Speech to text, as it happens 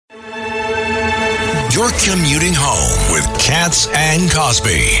you're commuting home with Katz and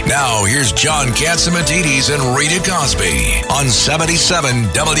Cosby. Now, here's John Katzimatidis and Rita Cosby on 77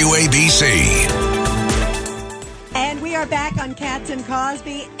 WABC. And we are back on Katz and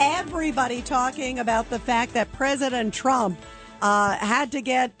Cosby. Everybody talking about the fact that President Trump had to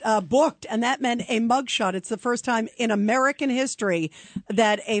get booked, and that meant a mugshot. It's the first time in American history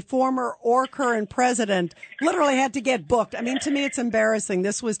that a former or current president literally had to get booked. I mean, to me, it's embarrassing.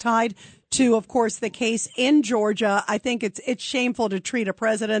 This was tied to, of course, the case in Georgia. I think it's shameful to treat a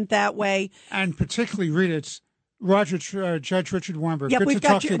president that way. And particularly, Rita, it's Judge Richard Weinberg. Yep,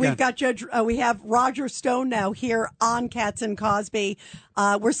 we have Roger Stone now here on Katz and Cosby.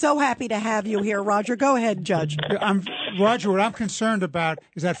 We're so happy to have you here, Roger. Go ahead, Judge. Roger, what I'm concerned about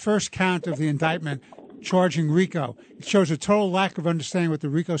is that first count of the indictment charging RICO. It shows a total lack of understanding what the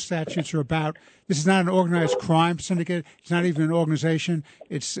RICO statutes are about. This is not an organized crime syndicate. It's not even an organization.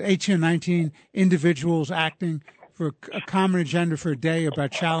 It's 18 or 19 individuals acting for a common agenda for a day about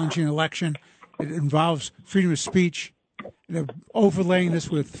challenging election. It involves freedom of speech. They're overlaying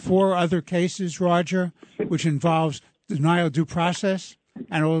this with 4 other cases, Roger, which involves denial of due process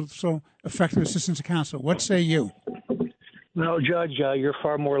and also effective assistance of counsel. What say you? Well, Judge, you're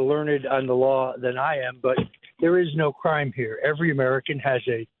far more learned on the law than I am, but there is no crime here. Every American has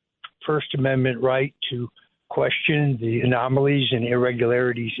a First Amendment right to question the anomalies and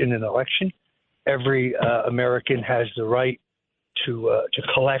irregularities in an election. Every American has the right to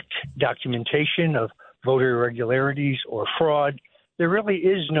collect documentation of voter irregularities or fraud. There really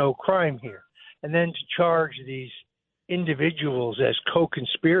is no crime here. And then to charge these individuals as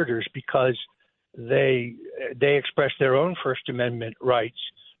co-conspirators because they express their own First Amendment rights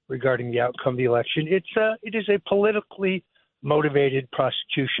regarding the outcome of the election, it is a politically motivated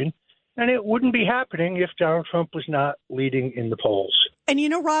prosecution, and it wouldn't be happening if Donald Trump was not leading in the polls. And you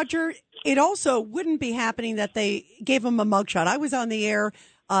know, Roger, it also wouldn't be happening that they gave him a mugshot. I was on the air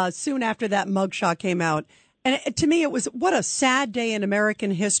soon after that mugshot came out. And to me, it was what a sad day in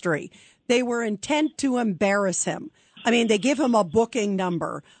American history. They were intent to embarrass him. I mean, they give him a booking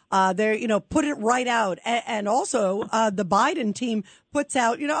number. Put it right out. And also, the Biden team puts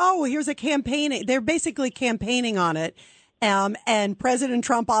out, here's a campaign. They're basically campaigning on it. And President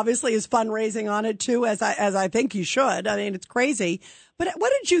Trump obviously is fundraising on it too, as I think he should. I mean, it's crazy. But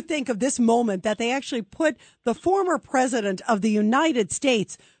what did you think of this moment that they actually put the former president of the United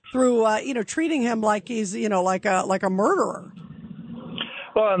States through, treating him like he's, like a murderer?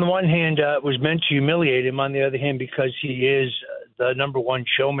 Well, on the one hand, it was meant to humiliate him. On the other hand, because he is the number one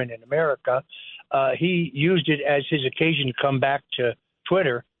showman in America, he used it as his occasion to come back to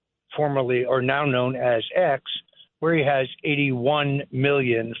Twitter, formerly or now known as X, where he has 81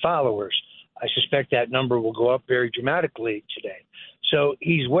 million followers. I suspect that number will go up very dramatically today. So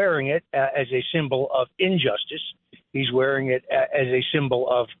he's wearing it as a symbol of injustice. He's wearing it as a symbol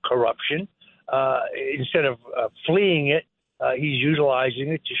of corruption. Instead of fleeing it, he's utilizing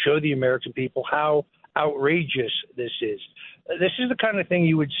it to show the American people how outrageous this is. This is the kind of thing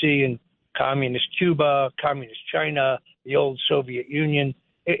you would see in communist Cuba, communist China, the old Soviet Union.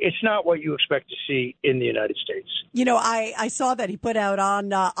 It's not what you expect to see in the United States. I saw that he put out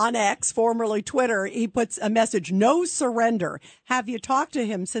on X, formerly Twitter, he puts a message, no surrender. Have you talked to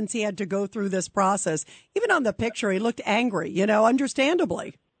him since he had to go through this process? Even on the picture, he looked angry,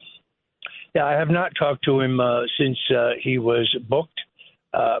 understandably. Yeah, I have not talked to him since he was booked.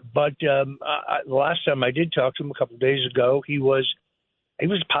 But the last time I did talk to him a couple of days ago, he was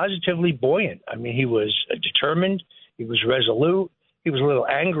positively buoyant. I mean, he was determined. He was resolute. He was a little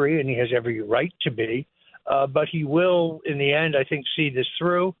angry, and he has every right to be. But he will, in the end, I think, see this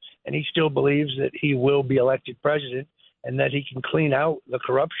through, and he still believes that he will be elected president and that he can clean out the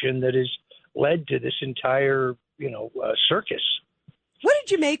corruption that has led to this entire, circus. What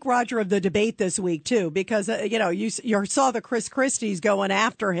did you make, Roger, of the debate this week, too? Because, you saw the Chris Christie's going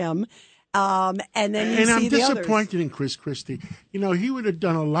after him, and then you see I'm the others. disappointed in Chris Christie. He would have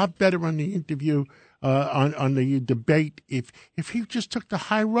done a lot better on the interview, on the debate, if he just took the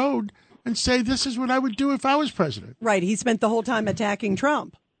high road and say, this is what I would do if I was president. Right. He spent the whole time attacking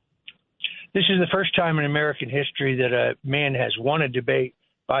Trump. This is the first time in American history that a man has won a debate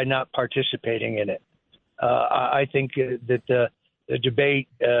by not participating in it. I think that the debate,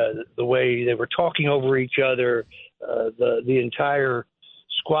 the way they were talking over each other, the entire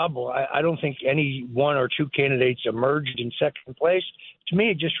squabble, I don't think any one or two candidates emerged in second place. To me,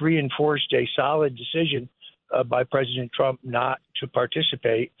 it just reinforced a solid decision by President Trump not to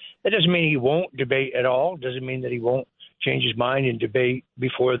participate. That doesn't mean he won't debate at all. Doesn't mean that he won't change his mind and debate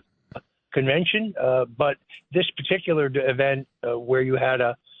before the convention. But this particular event where you had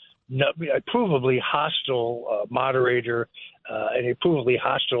a provably hostile moderator and a provably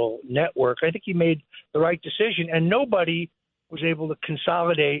hostile network, I think he made the right decision, and nobody was able to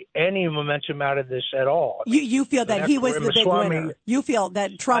consolidate any momentum out of this at all. You feel that he was the big winner? You feel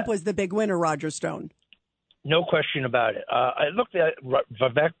that Trump was the big winner, Roger Stone? No question about it. I looked at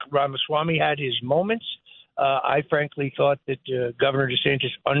Vivek Ramaswamy had his moments. I frankly thought that Governor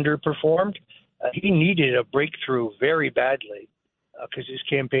DeSantis underperformed. He needed a breakthrough very badly because his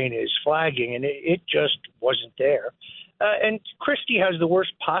campaign is flagging, and it just wasn't there. And Christie has the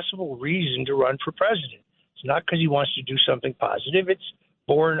worst possible reason to run for president. It's not because he wants to do something positive. It's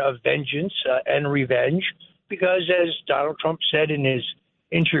born of vengeance and revenge because, as Donald Trump said in his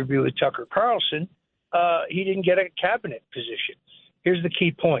interview with Tucker Carlson, he didn't get a cabinet position. Here's the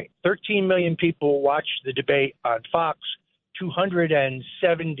key point. 13 million people watched the debate on Fox.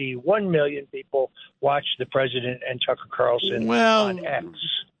 271 million people watched the president and Tucker Carlson on X.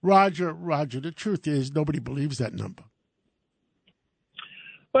 Roger, the truth is nobody believes that number.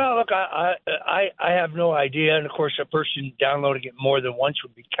 Well, look, I have no idea. And, of course, a person downloading it more than once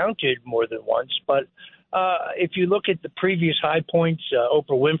would be counted more than once. But if you look at the previous high points,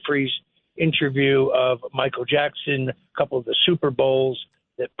 Oprah Winfrey's interview of Michael Jackson, a couple of the Super Bowls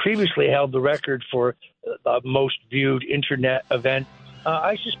that previously held the record for the most viewed Internet event,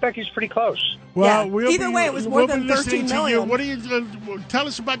 I suspect he's pretty close. Well, yeah. Either way, it was more than 13 million. What do you tell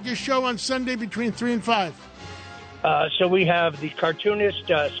us about your show on Sunday between 3 and 5? So we have the cartoonist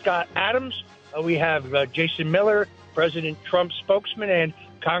Scott Adams. We have Jason Miller, President Trump's spokesman, and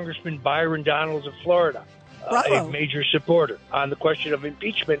Congressman Byron Donalds of Florida, a major supporter on the question of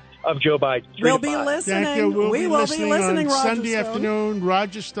impeachment of Joe Biden. We'll be listening. Thank you. We will be listening, on Roger Sunday Stone. afternoon,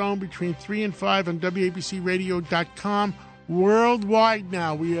 Roger Stone, between 3 and 5 on WABCRadio.com. Worldwide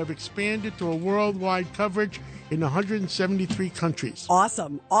now. We have expanded to a worldwide coverage in 173 countries.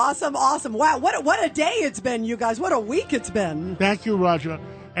 Awesome. Wow, what a day it's been, you guys. What a week it's been. Thank you, Roger.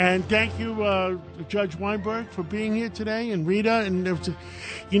 And thank you, Judge Weinberg, for being here today, and Rita. And with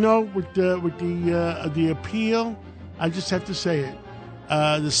the appeal, I just have to say it.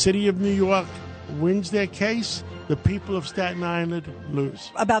 The city of New York wins their case. The people of Staten Island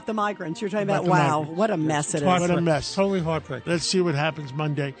lose. About the migrants. You're talking about wow, migrants. What a mess it is. What a mess. Totally heartbreaking. Let's see what happens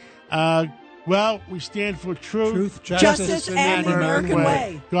Monday. Well, we stand for truth, justice, and the American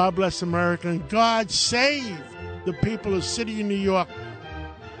way. God bless America, and God save the people of the city of New York